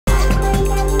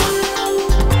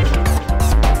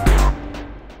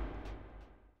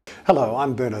Hello,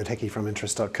 I'm Bernard Hickey from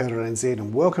interest.co.nz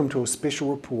and welcome to a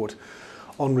special report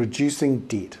on reducing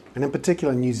debt, and in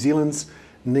particular New Zealand's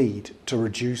need to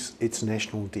reduce its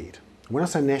national debt. When I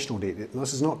say national debt,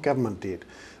 this is not government debt,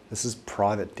 this is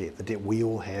private debt, the debt we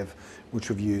all have,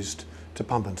 which we've used to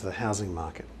pump into the housing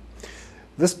market.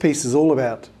 This piece is all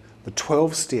about the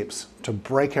 12 steps to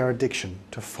break our addiction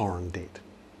to foreign debt.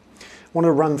 I want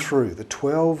to run through the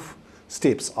 12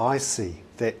 steps I see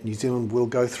that New Zealand will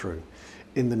go through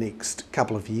in the next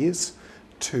couple of years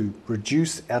to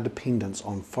reduce our dependence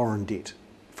on foreign debt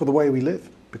for the way we live,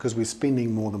 because we're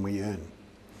spending more than we earn.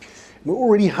 We're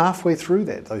already halfway through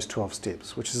those 12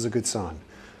 steps, which is a good sign,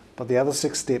 but the other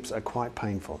 6 steps are quite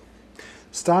painful.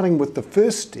 Starting with the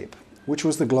first step, which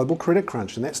was the global credit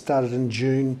crunch, and that started in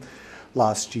June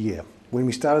last year, when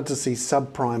we started to see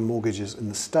subprime mortgages in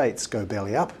the States go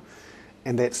belly up,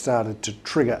 and that started to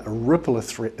trigger a ripple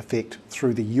effect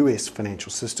through the US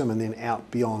financial system and then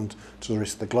out beyond to the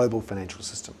rest of the global financial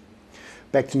system.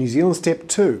 Back to New Zealand, step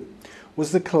 2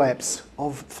 was the collapse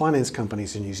of finance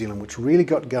companies in New Zealand, which really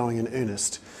got going in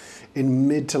earnest in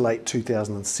mid to late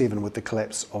 2007 with the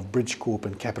collapse of Bridgecorp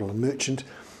and Capital and Merchant.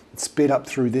 It sped up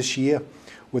through this year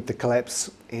with the collapse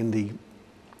and the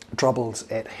troubles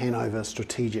at Hanover,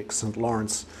 Strategic, St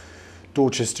Lawrence,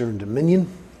 Dorchester and Dominion,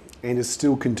 and is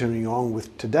still continuing on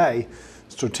with today,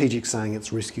 Strategic saying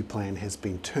its rescue plan has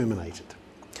been terminated.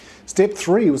 Step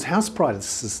 3 was house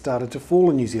prices started to fall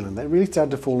in New Zealand. They really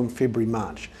started to fall in February,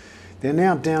 March. They're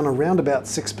now down around about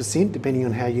 6%, depending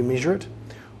on how you measure it.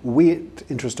 We at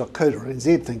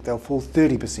interest.co.nz think they'll fall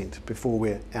 30% before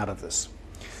we're out of this.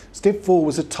 Step 4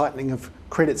 was a tightening of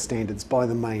credit standards by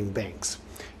the main banks.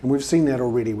 And we've seen that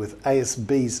already with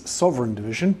ASB's sovereign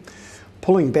division,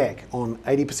 pulling back on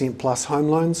 80% plus home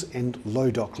loans and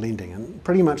low doc lending. And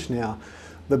pretty much now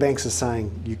the banks are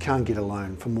saying you can't get a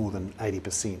loan for more than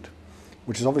 80%,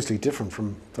 which is obviously different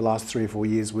from the last 3 or 4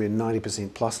 years where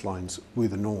 90% plus loans were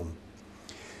the norm.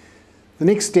 The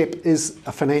next step is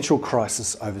a financial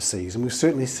crisis overseas, and we've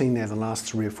certainly seen that in the last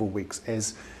 3 or 4 weeks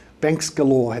as banks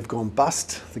galore have gone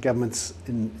bust. The governments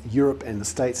in Europe and the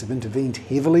States have intervened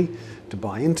heavily to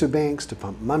buy into banks, to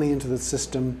pump money into the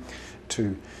system,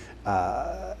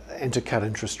 and to cut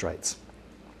interest rates.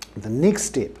 The next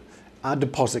step are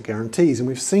deposit guarantees, and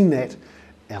we've seen that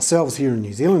ourselves here in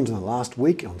New Zealand in the last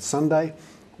week on Sunday,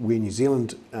 where New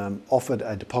Zealand offered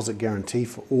a deposit guarantee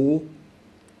for all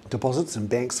deposits in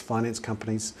banks, finance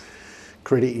companies,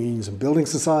 credit unions and building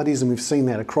societies, and we've seen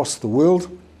that across the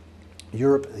world,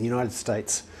 Europe, the United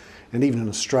States, and even in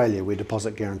Australia, where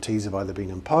deposit guarantees have either been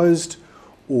imposed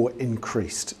or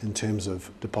increased in terms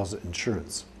of deposit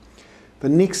insurance. The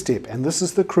next step, and this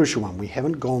is the crucial one we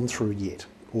haven't gone through yet,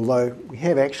 although we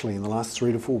have actually in the last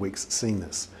 3 to 4 weeks seen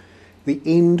this, the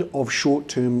end of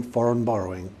short-term foreign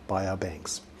borrowing by our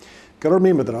banks. Got to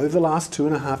remember that over the last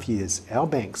 2.5 years, our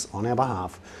banks on our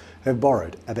behalf have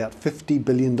borrowed about $50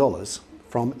 billion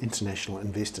from international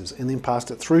investors and then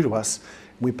passed it through to us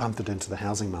and we pumped it into the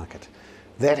housing market.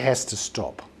 That has to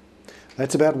stop.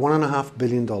 That's about $1.5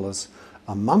 billion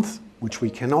a month, which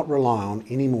we cannot rely on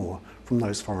anymore from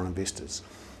those foreign investors.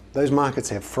 Those markets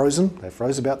have frozen. They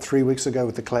froze about 3 weeks ago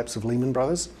with the collapse of Lehman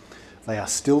Brothers. They are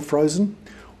still frozen.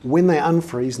 When they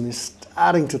unfreeze, and they're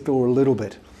starting to thaw a little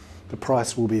bit, the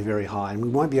price will be very high and we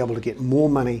won't be able to get more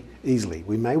money easily.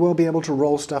 We may well be able to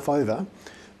roll stuff over,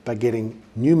 but getting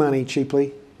new money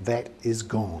cheaply, that is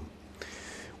gone.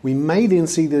 We may then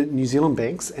see the New Zealand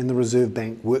banks and the Reserve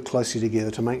Bank work closely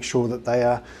together to make sure that they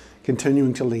are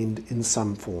continuing to lend in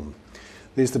some form.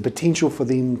 There's the potential for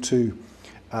them to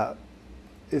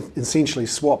essentially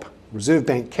swap Reserve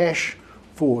Bank cash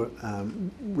for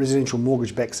residential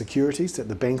mortgage-backed securities that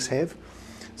the banks have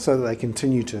so that they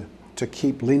continue to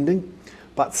keep lending.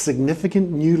 But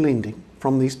significant new lending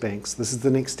from these banks, this is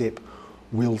the next step,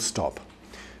 will stop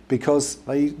because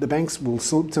the banks will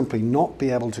simply not be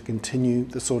able to continue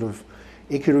the sort of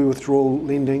equity withdrawal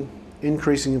lending,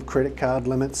 increasing of credit card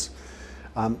limits,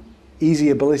 easy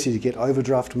ability to get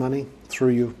overdraft money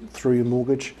through your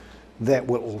mortgage. That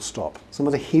will all stop. Some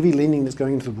of the heavy lending that's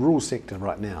going into the rural sector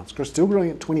right now, it's still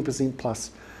growing at 20% plus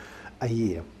a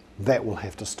year. That will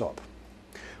have to stop.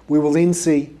 We will then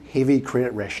see heavy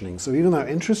credit rationing. So even though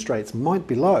interest rates might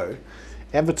be low,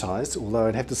 advertised, although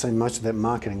I'd have to say most of that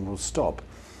marketing will stop,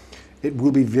 it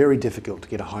will be very difficult to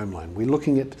get a home loan. We're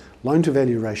looking at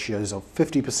loan-to-value ratios of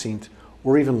 50%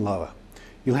 or even lower.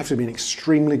 You'll have to be an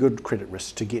extremely good credit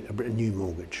risk to get a new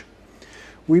mortgage.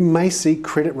 We may see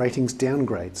credit ratings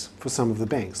downgrades for some of the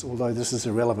banks, although this is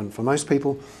irrelevant for most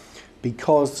people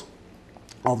because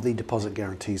of the deposit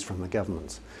guarantees from the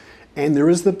governments. And there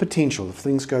is the potential, if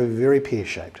things go very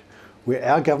pear-shaped, where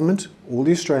our government or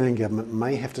the Australian government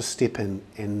may have to step in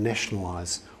and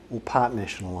nationalise or part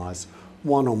nationalise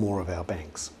one or more of our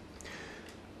banks.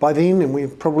 By then, and we're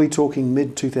probably talking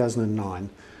mid-2009,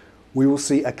 we will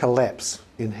see a collapse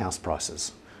in house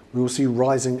prices. We will see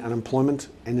rising unemployment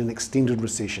and an extended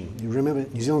recession. You remember,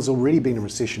 New Zealand's already been in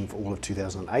recession for all of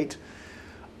 2008.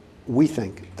 We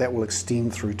think that will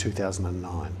extend through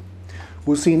 2009.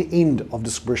 We'll see an end of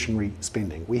discretionary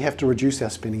spending. We have to reduce our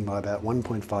spending by about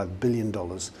 $1.5 billion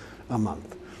a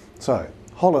month. So,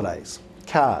 holidays,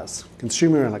 cars,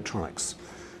 consumer electronics,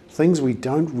 things we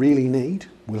don't really need,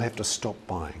 we'll have to stop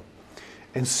buying.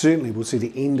 And certainly we'll see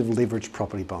the end of leveraged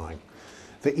property buying.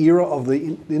 The era of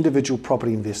the individual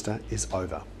property investor is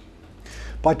over.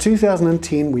 By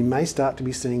 2010, we may start to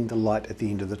be seeing the light at the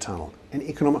end of the tunnel, and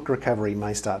economic recovery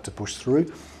may start to push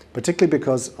through, particularly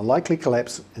because a likely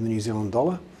collapse in the New Zealand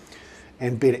dollar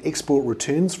and better export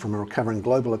returns from a recovering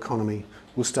global economy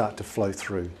will start to flow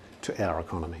through to our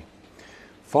economy.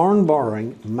 Foreign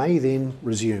borrowing may then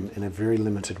resume in a very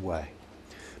limited way.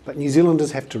 But New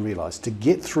Zealanders have to realise, to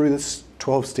get through this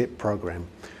 12-step program,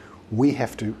 we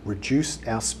have to reduce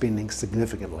our spending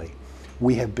significantly.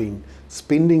 We have been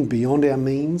spending beyond our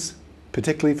means,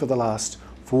 particularly for the last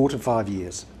 4 to 5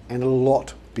 years, and a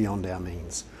lot beyond our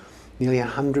means. Nearly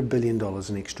 $100 billion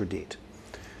in extra debt.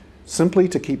 Simply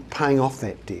to keep paying off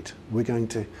that debt, we're going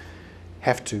to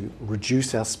have to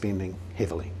reduce our spending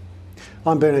heavily.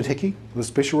 I'm Bernard Hickey with a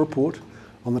special report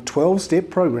on the 12-step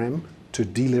program to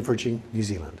deleveraging New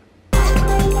Zealand.